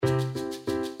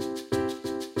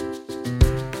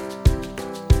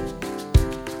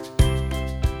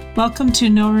Welcome to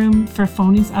No Room for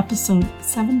Phonies, episode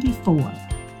 74.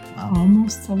 Wow.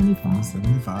 Almost 75. Almost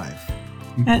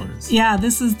 75. Yeah,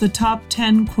 this is the top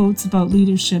 10 quotes about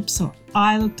leadership. So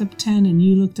I looked up 10 and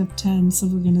you looked up 10. So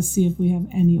we're going to see if we have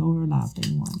any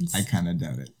overlapping ones. I kind of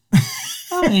doubt it.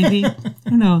 Oh, maybe.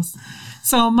 Who knows?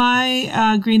 So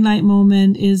my green light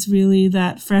moment is really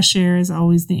that fresh air is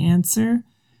always the answer.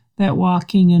 That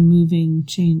walking and moving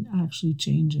actually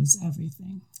changes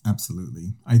everything.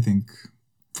 Absolutely. I think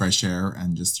fresh air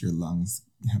and just your lungs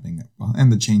having it, well,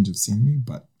 and the change of scenery,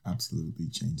 but absolutely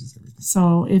changes everything.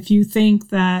 So if you think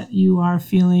that you are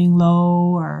feeling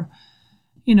low or,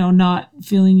 not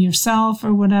feeling yourself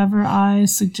or whatever, I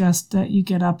suggest that you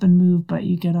get up and move, but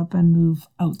you get up and move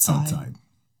outside.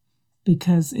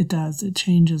 Because it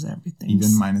changes everything.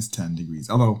 Even minus 10 degrees,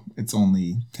 although it's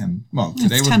only 10. Well,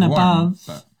 today it's was 10 warm, above.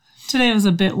 But today was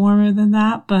a bit warmer than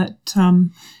that, but,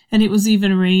 and it was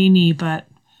even rainy, but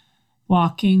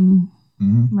walking,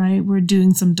 right? We're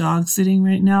doing some dog sitting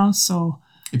right now, so.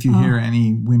 If you hear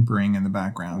any whimpering in the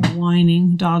background. Dog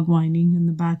whining in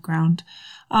the background.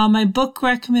 My book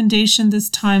recommendation this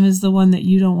time is the one that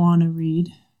you don't want to read.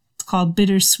 It's called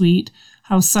Bittersweet,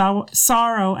 How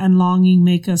Sorrow and Longing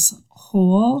Make Us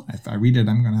Whole. If I read it,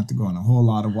 I'm going to have to go on a whole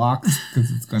lot of walks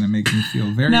because it's going to make me feel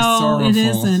very sorrowful. No, it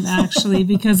isn't actually,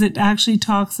 because it actually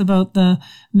talks about the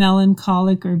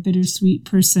melancholic or bittersweet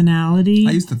personality.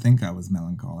 I used to think I was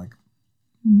melancholic.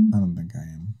 I don't think I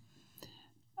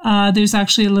am. There's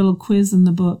actually a little quiz in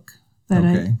the book that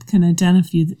I can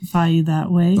identify you that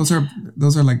way. Those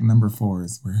are like number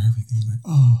 4s where everything's like,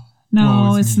 oh.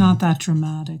 No, it's not that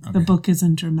dramatic. Okay. The book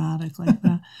isn't dramatic like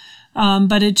that.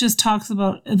 But it just talks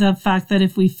about the fact that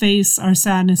if we face our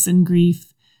sadness and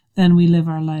grief, then we live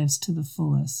our lives to the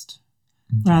fullest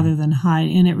rather than hide.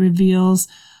 And it reveals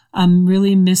a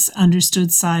really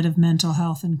misunderstood side of mental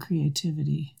health and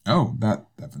creativity. Oh, that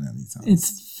definitely sounds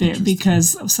It's fair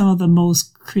because some of the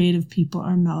most creative people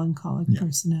are melancholic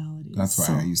personalities. That's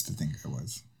why I used to think I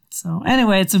was. So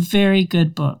anyway, it's a very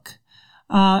good book.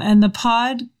 And the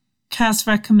podcast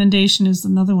recommendation is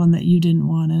another one that you didn't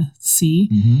want to see.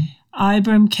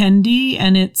 Ibram Kendi,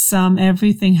 and it's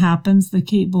Everything Happens, the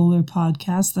Kate Bowler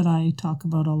podcast that I talk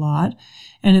about a lot.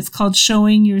 And it's called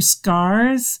Showing Your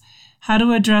Scars, How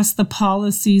to Address the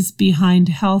Policies Behind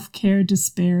Healthcare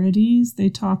Disparities. They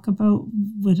talk about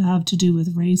would have to do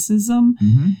with racism.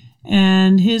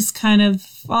 And his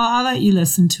I'll let you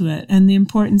listen to it, and the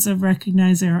importance of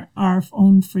recognizing our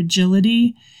own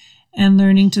fragility and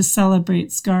learning to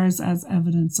celebrate scars as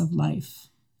evidence of life.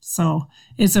 So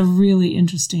it's a really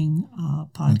interesting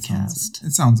podcast.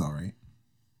 It sounds all right.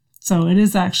 So it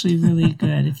is actually really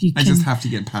good. If you can, I just have to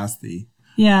get past the...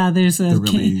 Yeah, there's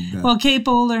Kate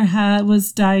Bowler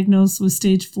was diagnosed with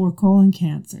stage 4 colon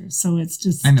cancer. So it's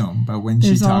just... I know, but when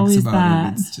she talks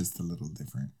about it, it's just a little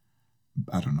different.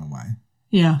 I don't know why.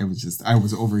 Yeah. It was just, I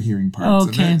was overhearing parts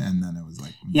of it, and then it was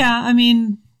like... Yeah, I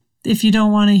mean, if you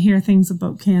don't want to hear things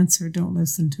about cancer, don't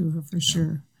listen to her for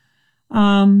sure.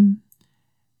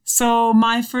 So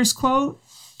my first quote,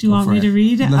 do you want me to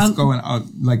read it? Let's go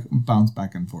and bounce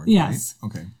back and forth. Yes. Right?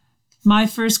 Okay. My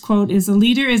first quote is, a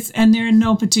leader is, and they're in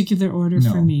no particular order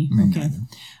for me. Okay. Neither.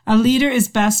 A leader is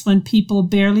best when people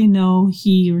barely know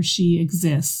he or she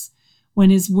exists. When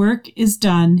his work is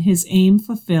done, his aim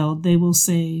fulfilled, they will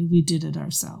say, we did it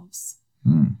ourselves.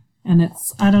 And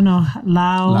it's, I don't know,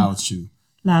 Lao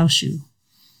Shu.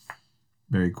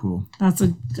 Very cool.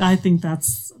 I think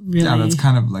that's really... Yeah, that's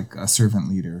kind of like a servant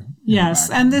leader. Yes,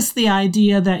 and the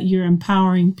idea that you're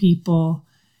empowering people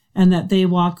and that they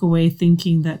walk away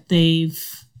thinking that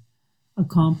they've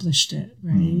accomplished it,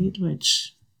 right?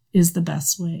 Which is the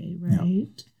best way, right? Yep.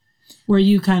 Where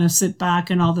you kind of sit back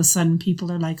and all of a sudden people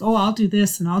are like, oh, I'll do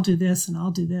this and I'll do this and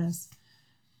I'll do this.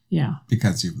 Yeah.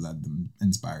 Because you've led them,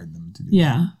 inspired them to do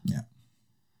that. Yeah.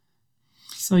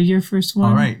 So your first one?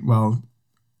 All right, well...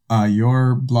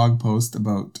 your blog post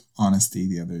about honesty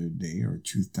the other day, or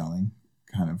truth-telling,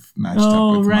 kind of matched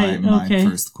up with my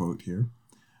first quote here.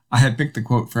 I had picked the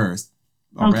quote first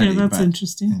already. Okay, that's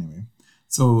interesting. Anyway,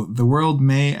 so the world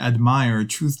may admire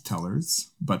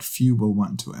truth-tellers, but few will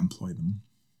want to employ them.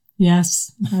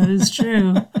 Yes, that is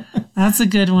true. That's a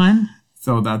good one.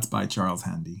 So that's by Charles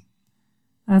Handy.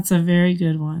 That's a very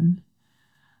good one.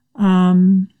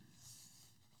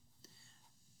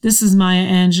 This is Maya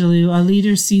Angelou. A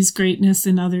leader sees greatness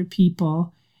in other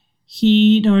people.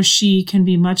 He nor she can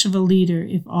be much of a leader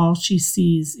if all she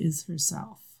sees is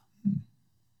herself.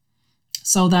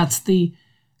 So that's the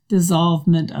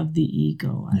dissolvement of the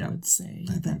ego, I would say.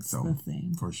 I think so, the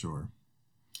thing. For sure.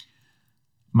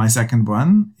 My second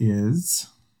one is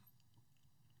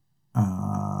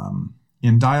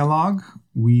In dialogue,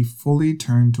 we fully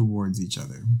turn towards each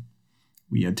other.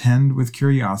 We attend with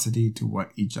curiosity to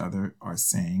what each other are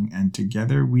saying, and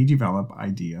together we develop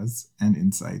ideas and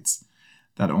insights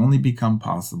that only become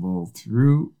possible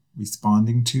through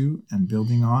responding to and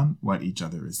building on what each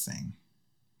other is saying.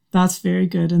 That's very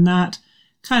good. And that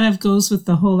kind of goes with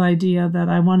the whole idea that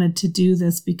I wanted to do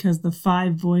this because the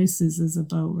 5 voices is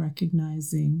about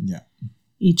recognizing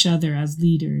each other as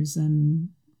leaders and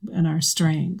our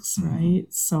strengths, right?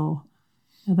 So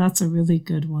that's a really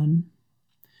good one.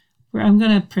 I'm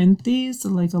going to print these,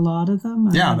 like a lot of them.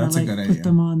 That's a good idea. Put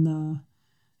them on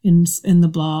in the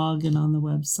blog and on the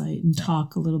website and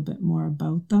talk a little bit more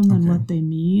about them and what they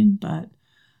mean. But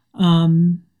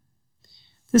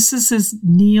this is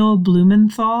Neil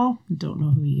Blumenthal. I don't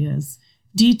know who he is.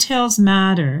 Details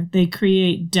matter. They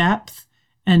create depth,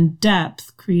 and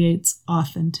depth creates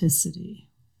authenticity.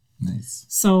 Nice.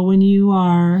 So when you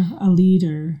are a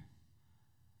leader,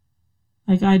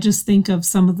 like I just think of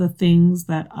some of the things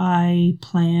that I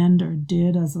planned or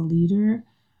did as a leader,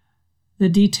 the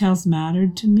details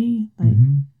mattered to me. Like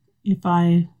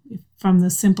if from the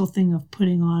simple thing of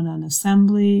putting on an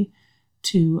assembly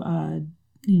to a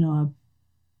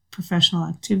professional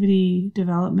activity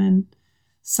development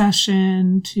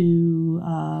session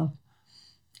to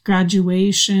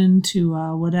graduation to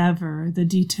whatever, the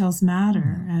details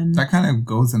matter. And that kind of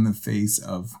goes in the face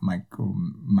of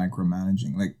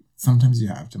micromanaging. Like sometimes you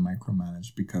have to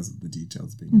micromanage because of the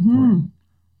details being important.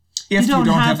 If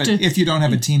you don't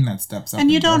have a team that steps up.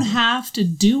 And you don't have to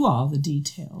do all the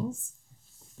details,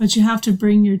 but you have to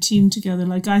bring your team together.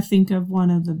 Like I think of one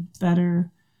of the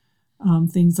better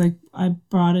things, like I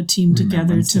brought a team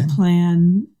together to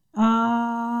plan.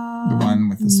 The one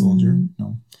with the soldier?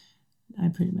 No. I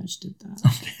pretty much did that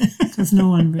because no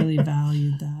one really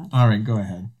valued that. All right, go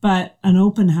ahead. But an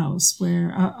open house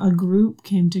where a group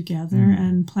came together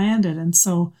and planned it. And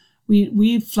so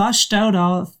we flushed out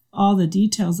all the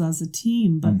details as a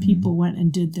team, but people went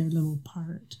and did their little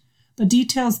part. But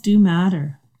details do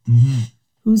matter.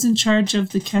 Who's in charge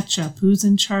of the ketchup? Who's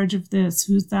in charge of this?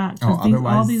 Who's that? Because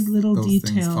all these little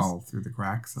details things fall through the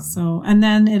cracks. And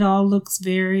then it all looks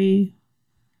very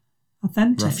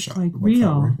authentic, like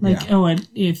real. Like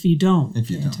if you don't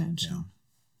pay attention.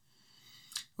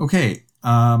 Yeah. Okay.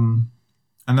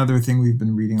 Another thing we've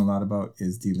been reading a lot about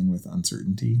is dealing with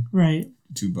uncertainty. Right.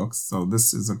 2 books. So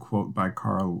this is a quote by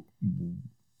Carl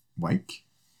Weick.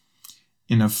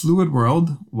 In a fluid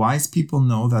world, wise people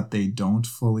know that they don't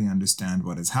fully understand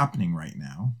what is happening right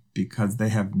now because they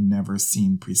have never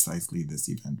seen precisely this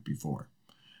event before.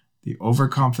 The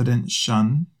overconfident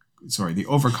shun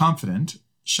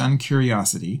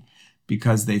curiosity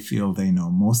because they feel they know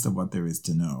most of what there is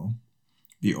to know.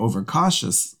 The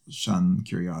overcautious shun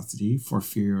curiosity for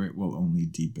fear it will only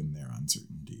deepen their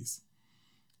uncertainties.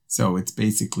 So it's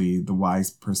basically the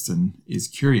wise person is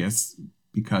curious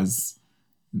because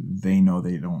they know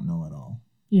they don't know it all.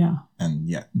 Yeah. And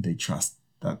yet they trust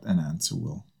that an answer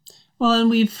will. Well, and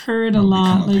we've heard a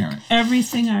lot, like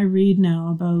everything I read now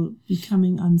about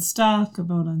becoming unstuck,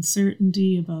 about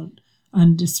uncertainty, about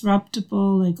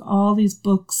undisruptible, like all these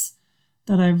books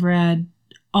that I've read,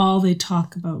 all they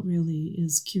talk about really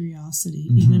is curiosity,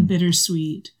 even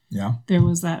Bittersweet. Yeah. There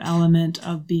was that element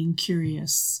of being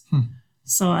curious.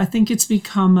 So I think it's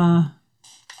become a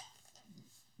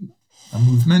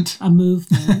movement.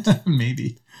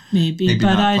 Maybe,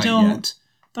 but I don't. Yet.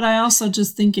 But I also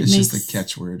just think it's just a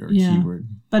catchword or keyword.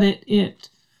 But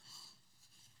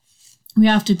we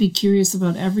have to be curious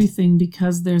about everything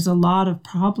because there's a lot of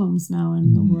problems now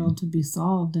in the world to be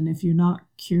solved. And if you're not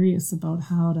curious about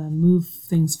how to move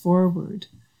things forward,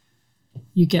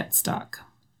 you get stuck.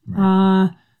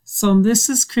 Right. So this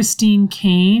is Christine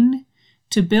Kane.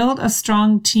 To build a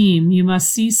strong team, you must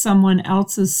see someone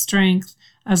else's strength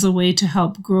as a way to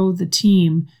help grow the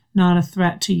team, not a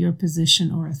threat to your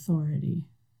position or authority.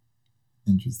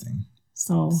 Interesting.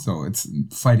 So it's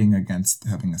fighting against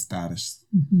having a status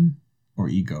or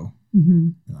ego.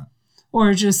 Yeah.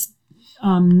 Or just,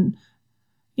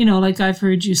 like I've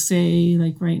heard you say,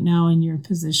 like right now in your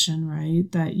position, right,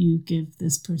 that you give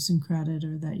this person credit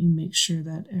or that you make sure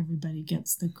that everybody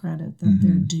gets the credit that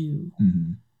they're due.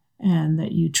 And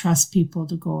that you trust people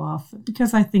to go off,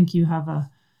 because I think you have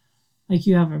a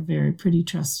very pretty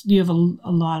you have a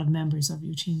lot of members of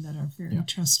your team that are very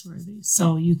trustworthy.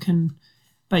 So you can,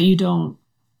 but you don't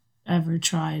ever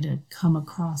try to come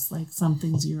across like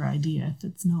something's your idea if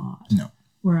it's not. No.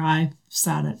 Where I've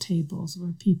sat at tables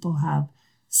where people have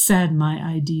said my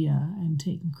idea and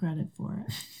taken credit for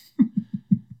it.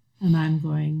 And I'm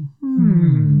going,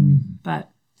 but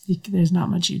there's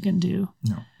not much you can do.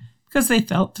 No. Because they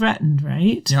felt threatened,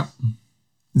 right? Yep.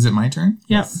 Is it my turn? Yep.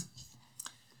 Yes.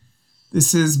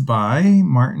 This is by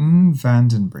Martin van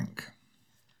den Brink.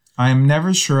 I am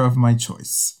never sure of my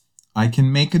choice. I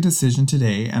can make a decision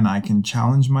today and I can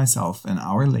challenge myself an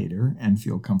hour later and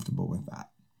feel comfortable with that.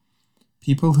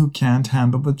 People who can't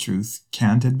handle the truth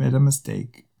can't admit a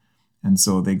mistake, and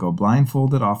so they go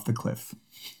blindfolded off the cliff.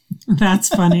 That's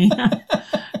funny.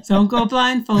 Don't go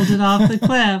blindfolded off the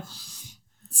cliff.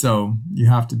 So you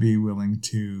have to be willing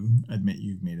to admit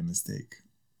you've made a mistake.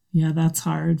 Yeah, that's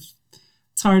hard.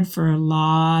 It's hard for a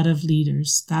lot of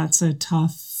leaders. That's a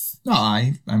tough... No,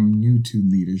 I'm new to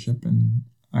leadership and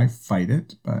I fight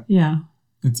it, but yeah,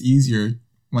 it's easier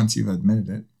once you've admitted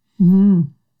it.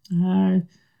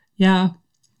 Yeah.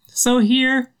 So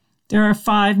here, there are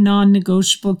 5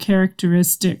 non-negotiable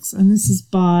characteristics, and this is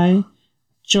by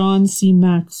John C.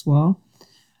 Maxwell.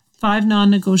 5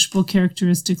 non-negotiable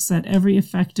characteristics that every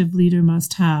effective leader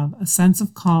must have: a sense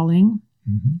of calling,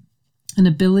 an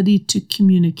ability to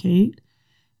communicate,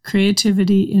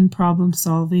 creativity in problem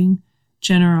solving,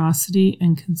 generosity,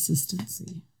 and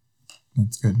consistency.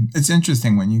 That's good. It's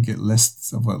interesting when you get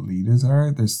lists of what leaders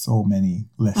are. There's so many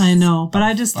lists. I know, but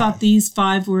I just thought these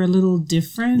 5 were a little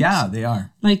different. Yeah, they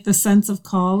are. Like the sense of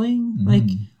calling. Like,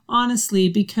 honestly,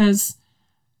 because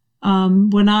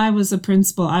when I was a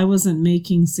principal, I wasn't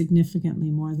making significantly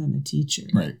more than a teacher.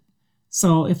 Right.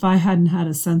 So if I hadn't had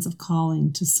a sense of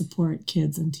calling to support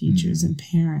kids and teachers and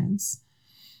parents,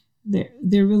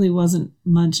 there really wasn't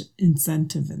much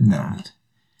incentive in that.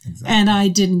 Exactly. And I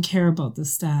didn't care about the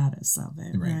status of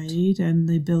it, right? And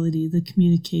the ability, the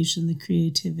communication, the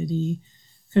creativity,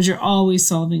 because you're always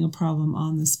solving a problem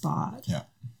on the spot. Yeah.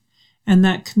 And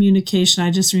that communication, I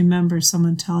just remember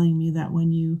someone telling me that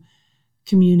when you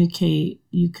communicate,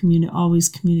 you always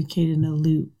communicate in a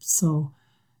loop. So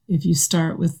if you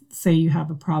start with, say you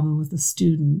have a problem with a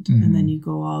student, and then you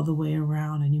go all the way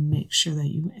around and you make sure that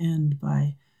you end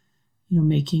by,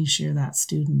 making sure that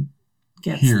student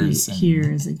hears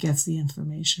and gets the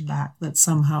information back, that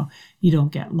somehow you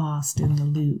don't get lost in the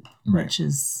loop, which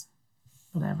is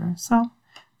whatever. So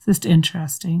it's just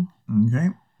interesting. Okay.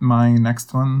 My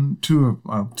next one, two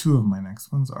of my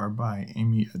next ones are by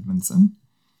Amy Edmondson.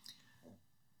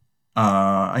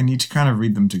 I need to kind of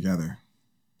read them together.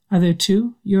 Are there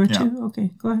 2? Your 2?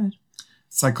 Okay, go ahead.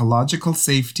 Psychological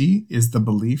safety is the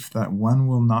belief that one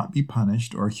will not be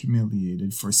punished or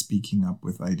humiliated for speaking up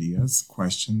with ideas,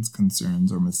 questions,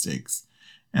 concerns, or mistakes,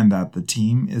 and that the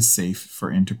team is safe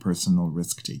for interpersonal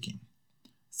risk-taking.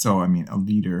 So, a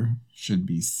leader should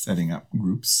be setting up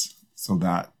groups so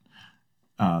that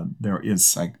there is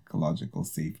psychological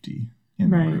safety in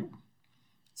the group.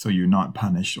 So you're not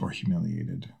punished or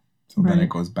humiliated. So then it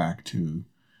goes back to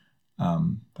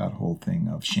that whole thing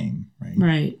of shame,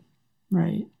 right?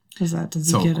 Right. Because that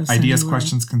doesn't get us ideas, anywhere.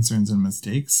 Questions, concerns, and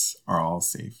mistakes are all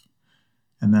safe.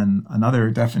 And then another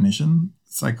definition,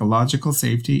 psychological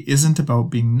safety isn't about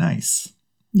being nice.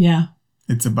 Yeah.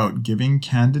 It's about giving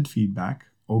candid feedback,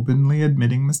 openly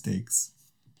admitting mistakes,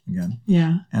 again,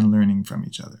 and learning from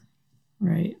each other.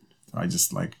 Right. So I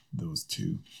just like those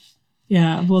 2.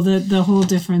 Yeah. Well, the whole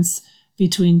difference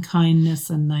between kindness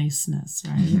and niceness,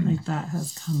 right? Like that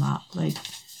has come up. Like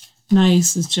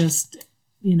nice is just...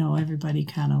 everybody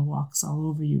kind of walks all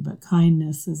over you, but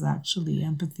kindness is actually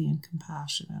empathy and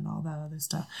compassion and all that other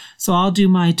stuff. So I'll do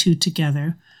my 2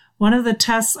 together. One of the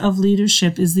tests of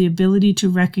leadership is the ability to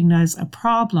recognize a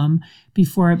problem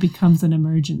before it becomes an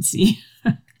emergency.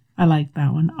 I like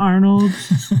that one. Arnold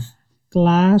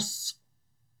Glasso,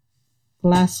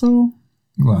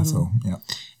 yeah.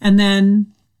 And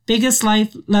then biggest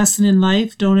life lesson in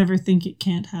life, don't ever think it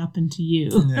can't happen to you.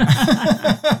 Yeah.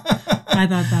 I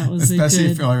thought that was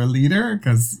especially if you're a leader,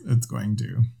 because it's going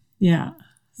to. Yeah.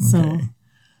 So.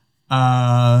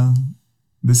 Okay.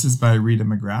 This is by Rita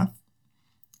McGrath.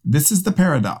 This is the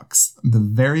paradox. The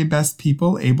very best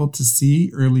people able to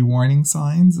see early warning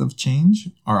signs of change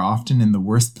are often in the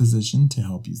worst position to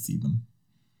help you see them.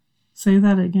 Say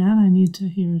that again. I need to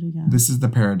hear it again. This is the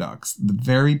paradox. The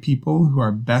very people who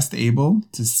are best able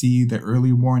to see the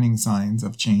early warning signs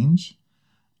of change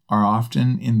are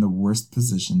often in the worst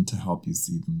position to help you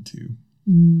see them too.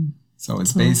 So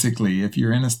it's basically, if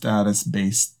you're in a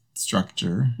status-based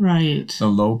structure, right, the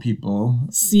low people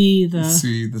see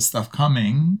the stuff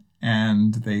coming,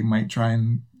 and they might try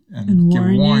and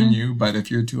warn you. But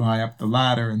if you're too high up the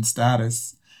ladder in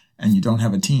status and you don't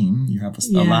have a team, you have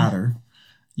a ladder,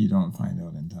 you don't find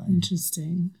out in time.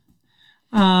 Interesting.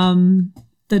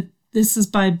 This is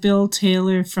by Bill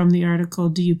Taylor from the article,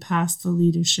 Do You Pass the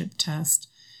Leadership Test?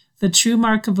 The true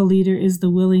mark of a leader is the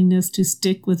willingness to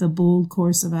stick with a bold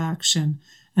course of action,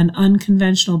 an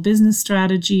unconventional business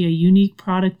strategy, a unique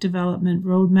product development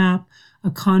roadmap,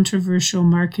 a controversial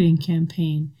marketing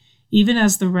campaign, even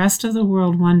as the rest of the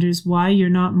world wonders why you're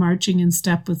not marching in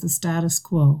step with the status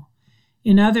quo.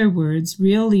 In other words,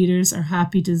 real leaders are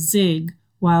happy to zig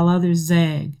while others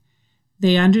zag.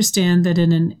 They understand that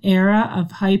in an era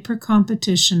of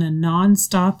hyper-competition and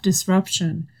non-stop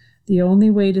disruption, the only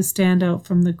way to stand out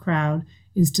from the crowd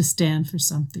is to stand for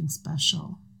something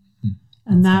special.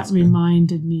 And that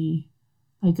reminded me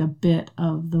like a bit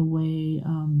of the way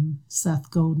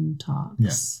Seth Godin talks.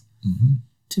 Yes.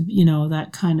 To, that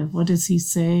kind of, what does he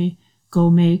say? Go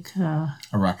make a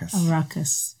ruckus. A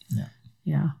ruckus. Yeah.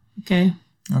 Yeah. Okay.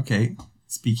 Okay.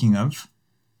 Speaking of,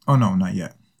 oh no, not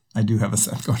yet. I do have a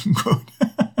Seth Godin quote.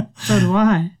 So do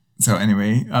I. So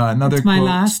anyway, another it's my quote,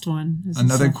 last one.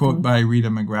 Another quote by Rita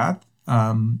McGrath.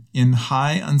 In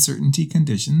high uncertainty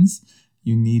conditions,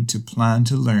 you need to plan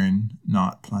to learn,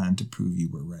 not plan to prove you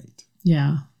were right.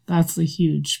 Yeah, that's the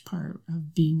huge part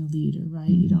of being a leader, right?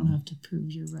 You don't have to prove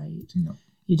you're right. No.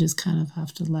 You just kind of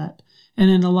have to let. And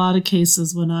in a lot of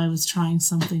cases, when I was trying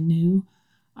something new,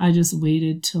 I just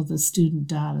waited till the student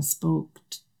data spoke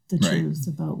the truth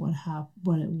about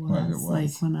what it was.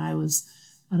 Like when I was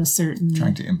at a certain...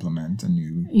 Trying to implement a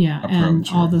new approach. And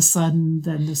all of a sudden,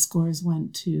 then the scores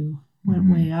went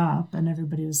way up, and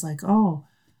everybody was like, oh,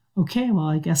 okay, well,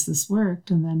 I guess this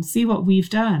worked, and then see what we've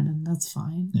done, and that's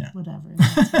fine. Yeah. Whatever.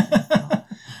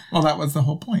 Well, that was the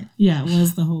whole point. Yeah, it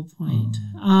was the whole point.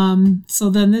 So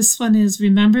then this one is,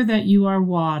 remember that you are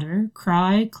water,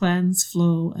 cry, cleanse,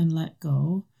 flow, and let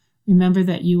go. Remember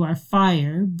that you are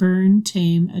fire, burn,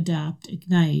 tame, adapt,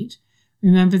 ignite.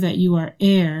 Remember that you are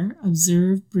air,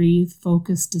 observe, breathe,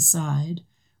 focus, decide.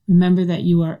 Remember that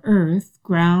you are earth,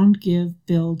 ground, give,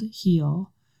 build,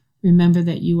 heal. Remember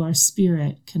that you are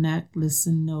spirit, connect,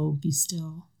 listen, know, be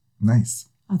still. Nice.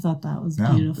 I thought that was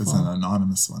beautiful. It's an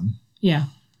anonymous one. Yeah.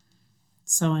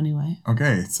 So anyway.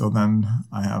 Okay, so then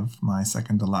I have my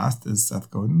second to last is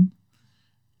Seth Godin.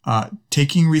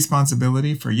 Taking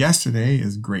responsibility for yesterday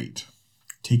is great.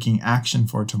 Taking action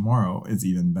for tomorrow is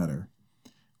even better.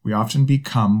 We often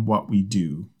become what we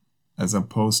do, as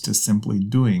opposed to simply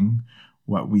doing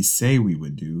what we say we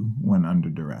would do when under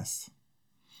duress.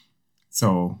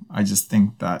 So I just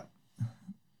think that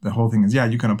the whole thing is,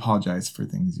 you can apologize for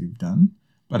things you've done,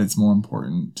 but it's more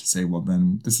important to say, well,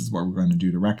 then this is what we're going to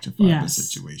do to rectify the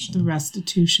situation. The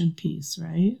restitution piece,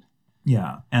 right?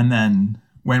 Yeah. And then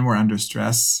when we're under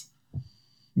stress,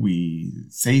 we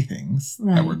say things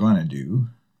that we're going to do,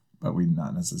 but we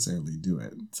not necessarily do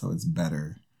it. So it's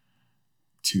better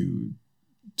to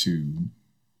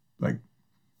like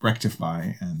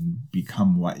rectify and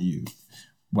become what you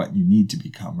need to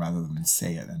become rather than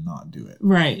say it and not do it.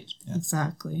 Right. Yeah.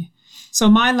 Exactly. So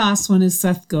my last one is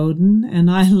Seth Godin,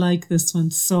 and I like this one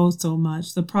so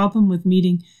much. The problem with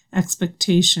meeting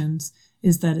expectations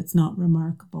is that it's not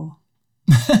remarkable.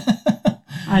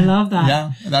 I love that.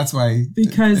 Yeah, that's why.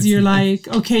 Because you're like,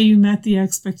 okay, you met the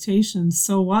expectations,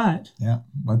 so what? Yeah,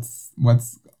 what's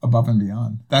above and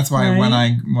beyond? That's why when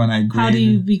I grade, how do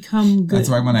you become good? That's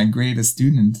why when I grade a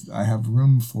student, I have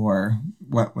room for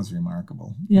what was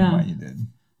remarkable in what you did.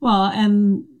 Well,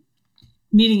 and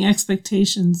meeting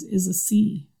expectations is a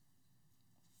C.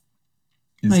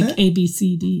 Is it? A, B,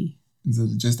 C, D. Is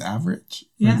it just average?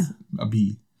 Yeah. A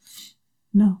B.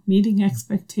 No, meeting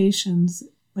expectations,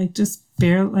 like just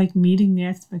meeting the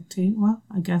expectation. Well,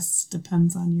 I guess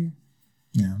depends on your.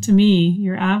 Yeah. To me,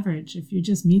 you're average. If you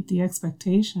just meet the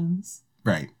expectations,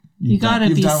 right? You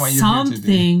gotta be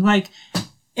something. Like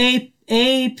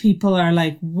A people are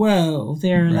like, whoa,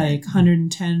 they're like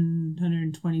 110,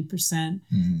 120%.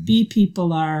 Mm-hmm. B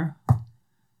people are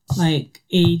like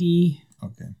 80.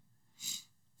 Okay.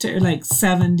 To like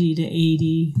 70 to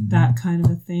 80, that kind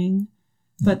of a thing.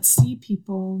 But C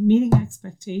people, meeting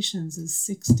expectations is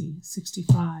 60,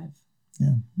 65.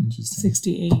 Yeah, interesting.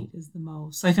 68 is the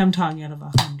most. Like I'm talking out of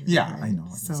 100. Yeah, right? I know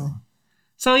what you're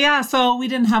saying. So we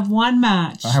didn't have one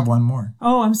match. I have one more.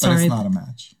 Oh, I'm sorry. But it's not a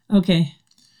match. Okay.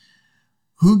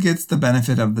 Who gets the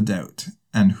benefit of the doubt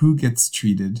and who gets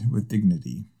treated with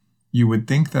dignity? You would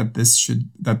think that this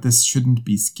shouldn't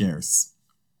be scarce.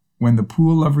 When the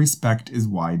pool of respect is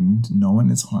widened, no one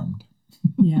is harmed.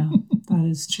 Yeah, that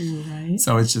is true, right?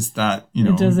 So it's just that,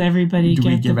 does everybody do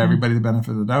we give everybody the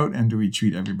benefit of the doubt and do we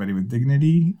treat everybody with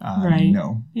dignity? Right.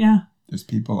 No. Yeah. There's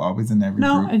people always in every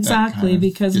group. No, exactly,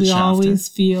 because we always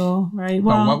feel, right?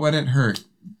 Well, but what would it hurt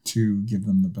to give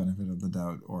them the benefit of the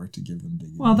doubt or to give them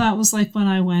dignity? Well, that was like when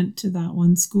I went to that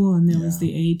one school and there was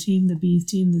the A team, the B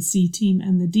team, the C team,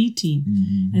 and the D team.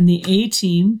 Mm-hmm. And the A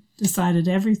team decided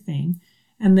everything.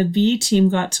 And the B team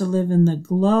got to live in the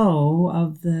glow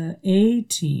of the A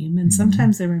team. And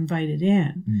sometimes they were invited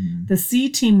in. Mm-hmm. The C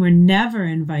team were never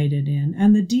invited in.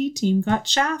 And the D team got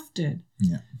shafted.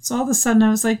 Yeah. So all of a sudden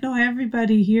I was like, no,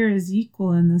 everybody here is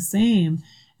equal and the same.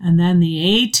 And then the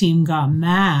A team got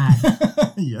mad.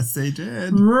 Yes, they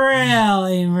did.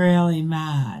 Really, really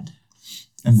mad.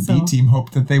 And the B team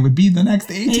hoped that they would be the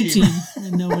next A team.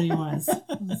 And nobody was.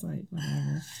 I was like,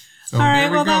 whatever. So all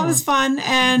right, well, that was fun.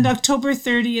 And October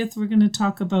 30th, we're going to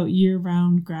talk about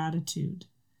year-round gratitude.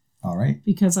 All right.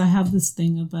 Because I have this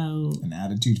thing about... an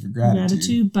attitude for gratitude.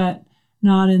 Gratitude, but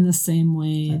not in the same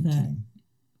way I'm that... kidding.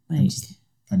 Like,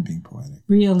 I'm being poetic.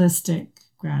 Realistic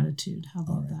gratitude. How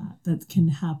about that? That can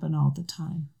happen all the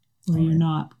time. Where you're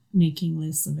not making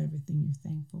lists of everything you're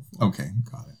thankful for. Okay,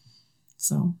 got it.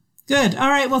 So... good. All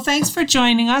right. Well, thanks for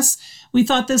joining us. We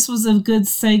thought this was a good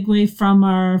segue from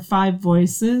our 5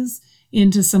 voices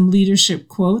into some leadership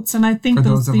quotes. And I think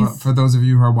for those of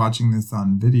you who are watching this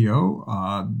on video,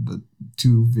 the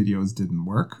 2 videos didn't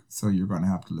work. So you're going to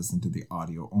have to listen to the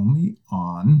audio only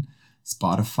on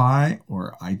Spotify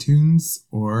or iTunes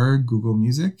or Google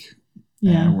Music.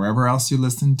 Yeah. And wherever else you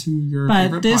listen to your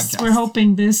favorite podcast. We're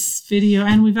hoping this video,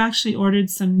 and we've actually ordered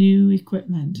some new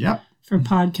equipment. Yep. For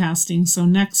podcasting. So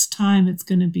next time it's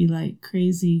going to be like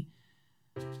crazy.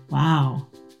 Wow.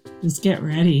 Just get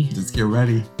ready.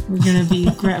 We're going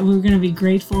to be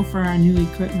grateful for our new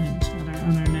equipment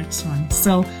on our next one.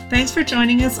 So thanks for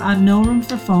joining us on No Room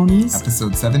for Phonies.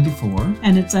 Episode 74.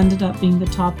 And it's ended up being the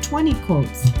top 20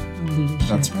 quotes on leadership.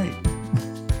 That's right.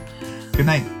 Good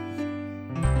night.